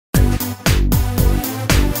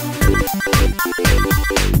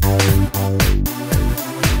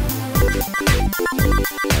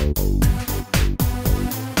Hello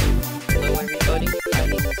everybody, my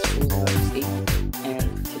name is Snapshot,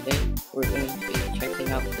 and today we're going to be checking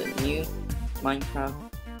out the new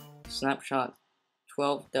Minecraft Snapshot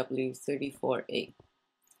 12W34A.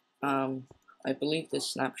 I believe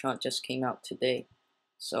this snapshot just came out today,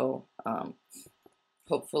 so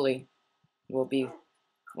hopefully we'll be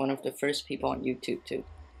one of the first people on YouTube to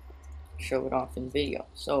show it off in video.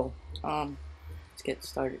 So let's get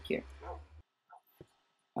started here.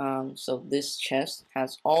 So this chest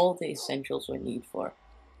has all the essentials we need for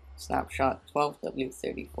Snapshot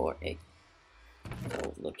 12W34A.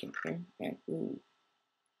 So look in here, and ooh,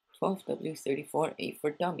 12W34A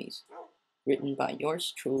for Dummies, written by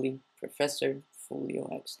yours truly, Professor Folio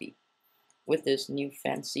XD, with this new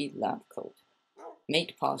fancy lab coat,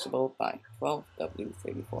 made possible by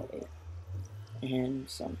 12W34A, and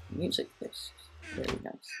some music discs, very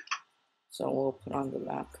nice. So we'll put on the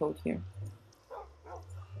lab coat here.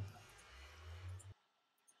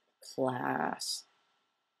 Class.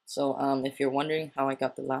 So if you're wondering how I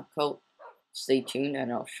got the lab coat, stay tuned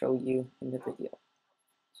and I'll show you in the video.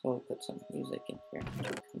 So we'll put some music in here to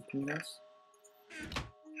accompany us.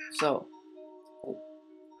 So,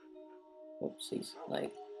 whoopsies,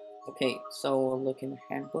 okay, so we'll look in the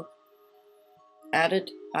handbook. Added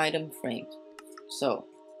item frames. So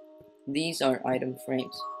these are item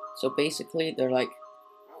frames. So basically they're like,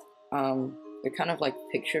 they're kind of like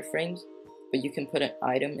picture frames, but you can put an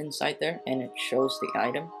item inside there and it shows the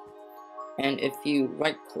item. And if you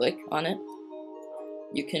right click on it,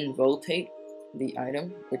 you can rotate the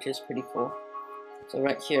item, which is pretty cool. So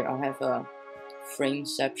right here I have a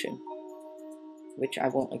frameception, which I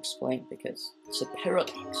won't explain because it's a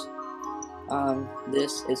paradox.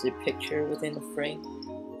 This is a picture within a frame,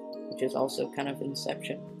 which is also kind of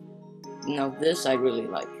inception. Now this I really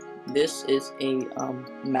like. This is a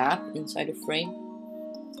map inside a frame.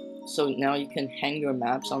 So now you can hang your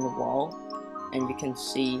maps on the wall and you can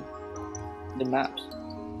see the maps.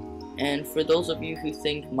 And for those of you who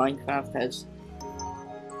think Minecraft has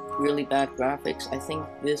really bad graphics, I think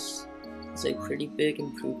this is a pretty big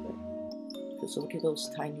improvement. Because look at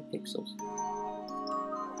those tiny pixels.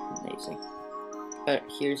 Amazing. But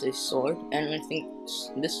here's a sword, and I think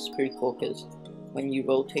this is pretty cool because when you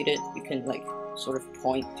rotate it, you can like sort of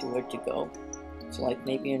point to where to go. So like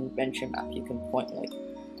maybe in Adventure Map, you can point like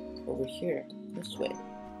over here, this way,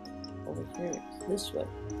 over here, this way.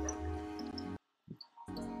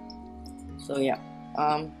 So yeah,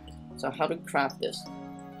 so how to craft this?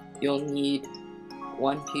 You'll need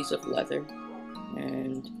 1 piece of leather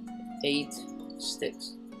and 8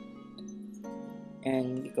 sticks.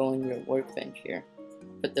 And you go in your workbench here,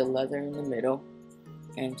 put the leather in the middle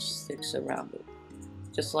and sticks around it,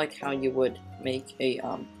 just like how you would make a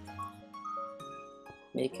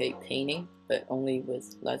painting, but only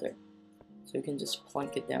with leather. So you can just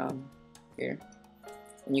plunk it down here,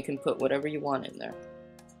 and you can put whatever you want in there.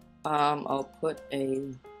 I'll put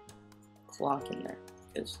a clock in there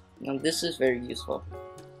because this is very useful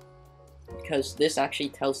because this actually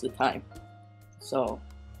tells the time. So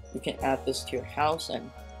you can add this to your house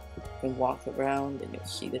and you can walk around and you'll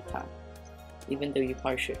see the time, even though you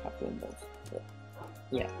probably should have windows, but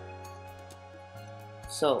yeah.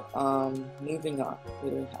 So moving on, what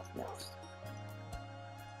do we have next?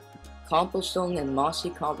 Cobblestone and mossy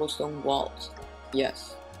cobblestone walls.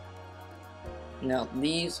 Yes. Now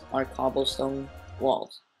these are cobblestone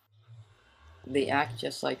walls. They act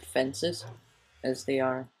just like fences, as they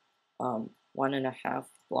are 1.5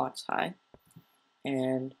 blocks high,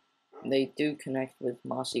 and they do connect with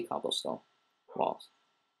mossy cobblestone walls.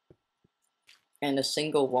 And a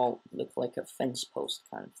single wall looks like a fence post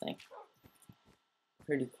kind of thing.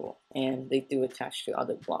 Pretty cool. And they do attach to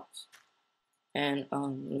other blocks. And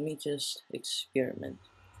let me just experiment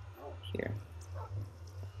here.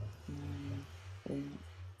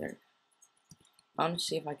 There. I want to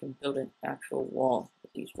see if I can build an actual wall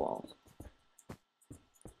with these walls.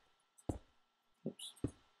 Oops.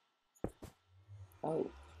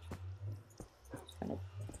 Oh.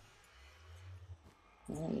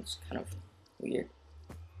 It's kind of weird,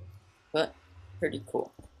 but pretty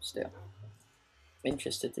cool still. I'm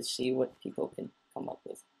interested to see what people can come up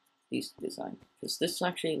with these designs, because this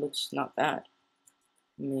actually looks not bad.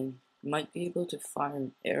 I mean, you might be able to fire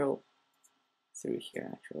an arrow through here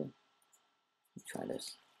actually. Let's try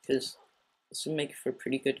this, because this would make for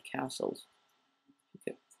pretty good castles.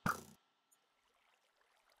 Okay.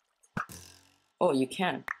 Oh, you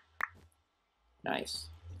can. Nice.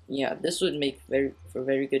 Yeah, this would make for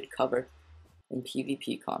very good cover in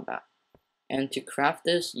PvP combat. And to craft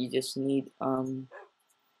this, you just need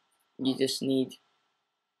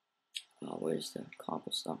Oh, where's the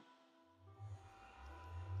cobblestone?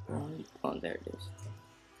 Oh, there it is.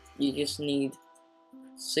 You just need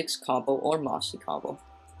 6 cobble or mossy cobble.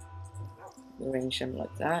 Arrange them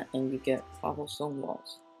like that, and you get cobblestone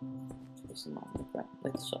walls. Place them on the ground,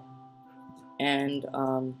 like so. And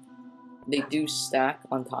they do stack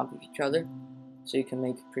on top of each other, so you can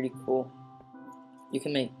make pretty cool. You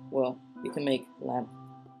can make lamp,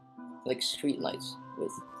 like street lights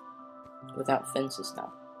without fences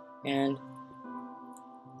now. And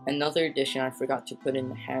another addition I forgot to put in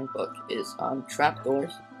the handbook is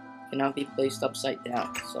trapdoors cannot be placed upside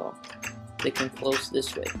down, so they can close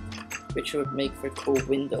this way, which would make for cool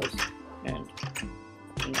windows and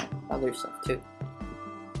other stuff too.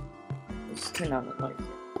 Let's turn on the light here.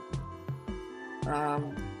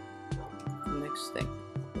 Next thing.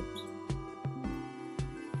 Oops.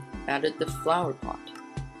 Added the flower pot,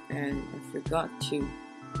 and I forgot to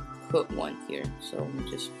put one here, so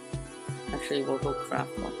we'll go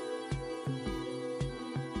craft one.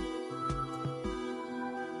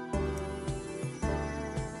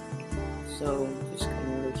 So just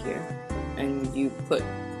come over here, and you put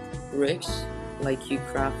bricks like you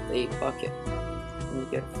craft a bucket, and you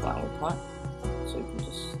get a flower pot. So you can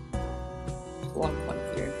just plunk one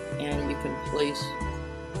here, and you can place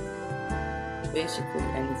basically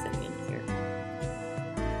anything in here.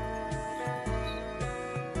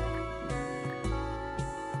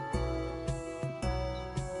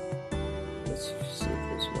 Let's see if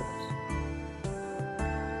this works.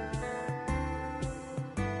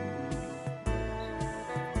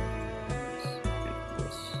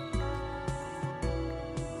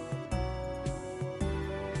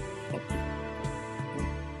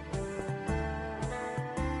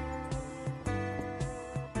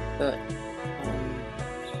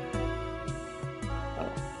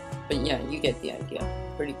 But yeah, you get the idea.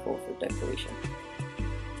 Pretty cool for decoration.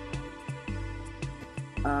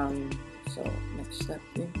 So next step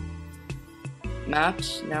here.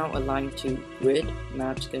 Maps now aligned to grid.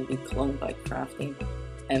 Maps can be cloned by crafting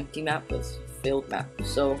empty map with filled map.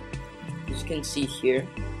 So as you can see here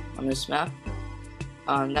on this map,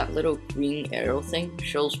 that little green arrow thing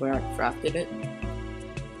shows where I crafted it,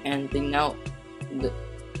 and the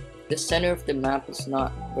center of the map is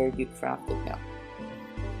not where you crafted now.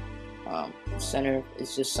 The center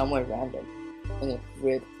is just somewhere random in a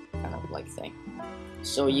grid kind of like thing.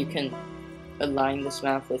 So you can align this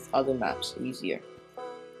map with other maps easier,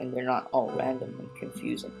 and they're not all random and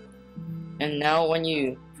confusing. And now when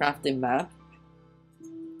you craft a map,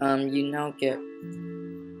 you now get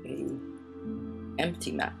a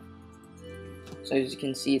empty map. So as you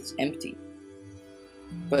can see, it's empty,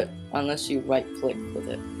 but unless you right click with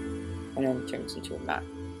it, and then it turns into a map.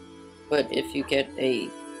 But if you get a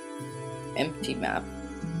empty map,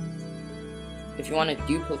 if you want to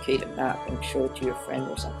duplicate a map and show it to your friend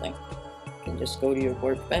or something, you can just go to your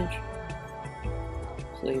workbench,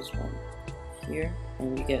 place one here,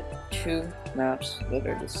 and you get 2 maps that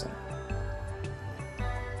are the same.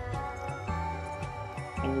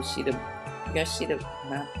 And you guys see the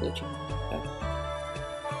map glitching? Okay.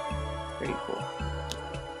 Pretty cool.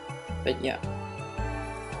 But yeah,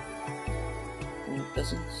 and it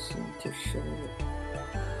doesn't seem to show it.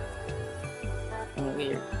 Oh,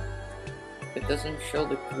 weird. It doesn't show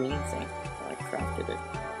the green thing when I crafted it.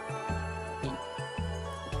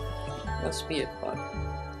 Must be a bug.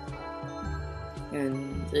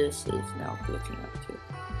 And this is now glitching out too.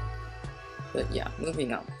 But yeah,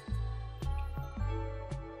 moving on.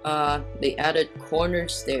 They added corner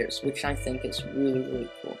stairs, which I think is really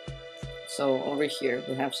cool. So over here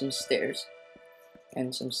we have some stairs,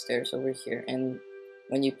 and some stairs over here. And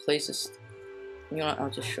when you place a, I'll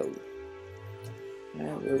just show you.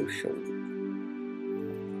 I will show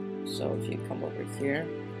you. So if you come over here,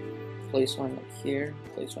 place one like here,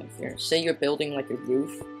 place one here. Say you're building like a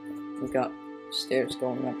roof, you got stairs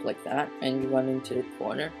going up like that, and you run into the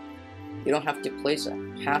corner. You don't have to place a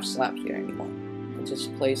half slab here anymore. You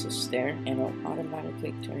just place a stair, and it'll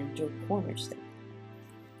automatically turn into a corner stair.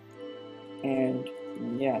 And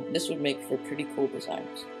yeah, this would make for pretty cool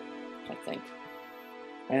designs, I think.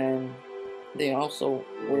 And they also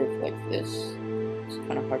work like this. It's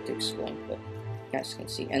kind of hard to explain, but you guys can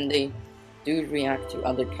see. And they do react to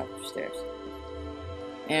other types of stairs.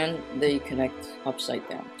 And they connect upside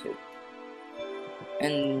down too.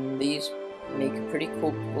 And these make pretty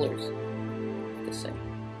cool pillars, to say.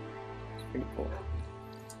 It's pretty cool.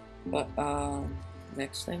 But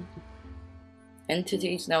next thing.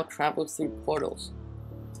 Entities now travel through portals.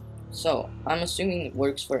 So I'm assuming it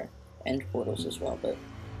works for end portals as well, but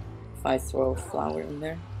if I throw a flower in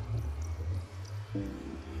there,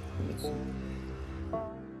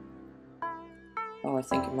 Oh, I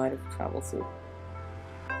think it might have traveled through.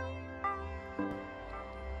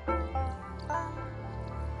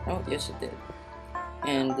 Oh, yes it did.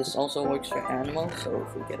 And this also works for animals, so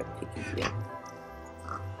if we get a picky here,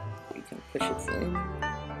 we can push it in.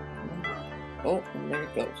 Oh, and there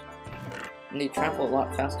it goes. And they travel a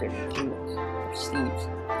lot faster than humans, or Steves,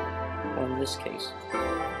 or in this case,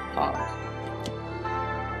 hogs.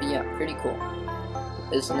 But yeah, pretty cool.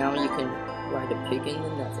 Is now you can ride a pig in the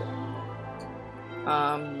nether.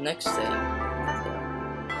 Next thing,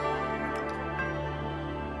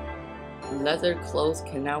 leather clothes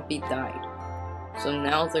can now be dyed. So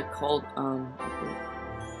now they're called,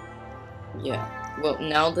 yeah. Well,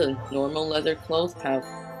 now the normal leather clothes have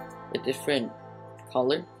a different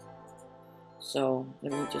color. So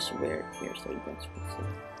let me just wear it here so you guys can see.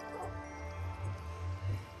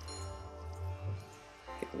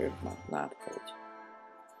 Get rid of my lab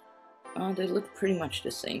coat. They look pretty much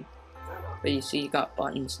the same. But you see you got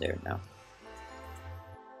buttons there now.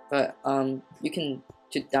 But you can,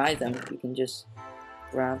 to dye them, you can just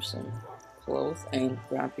grab some clothes and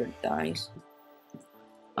grab your dyes.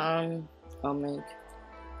 I'll make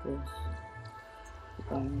this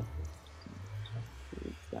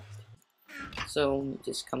so you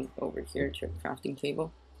just come over here to your crafting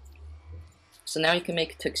table. So now you can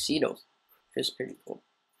make tuxedos, which is pretty cool.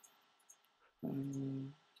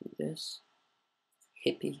 Do this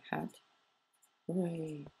hippie hat.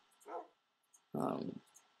 Hooray!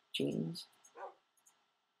 Jeans.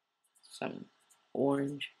 Some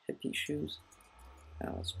orange hippie shoes.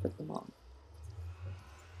 Now let's put them on.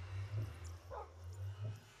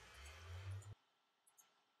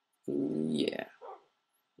 Yeah.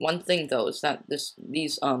 One thing though is that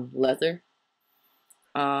these leather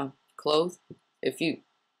clothes, if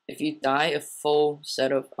you dye a full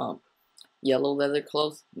set of yellow leather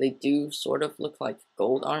clothes, they do sort of look like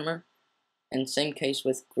gold armor. And same case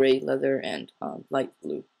with gray leather and light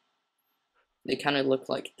blue. They kind of look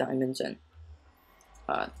like diamonds and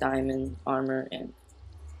diamond armor and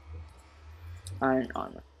iron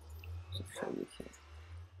armor. So show you here.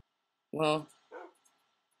 Well,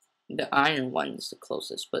 the iron one is the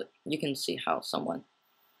closest, but you can see how someone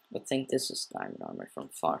would think this is diamond armor from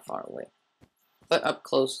far, far away. But up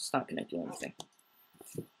close, it's not going to do anything.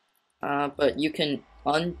 But you can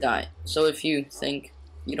undye. So if you think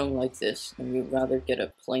you don't like this and you'd rather get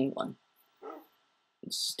a plain one,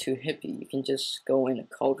 it's too hippie, you can just go in a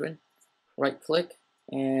cauldron, right click,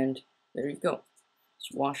 and there you go.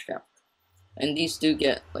 It's washed out. And these do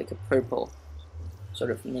get like a purple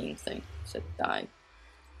sort of name thing, it's a dye.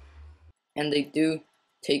 And they do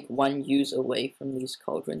take one use away from these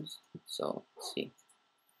cauldrons. So let's see.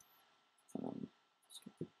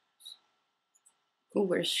 Who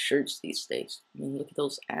wears shirts these days? I mean, look at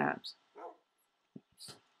those abs.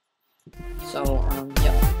 So,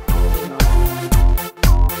 yeah.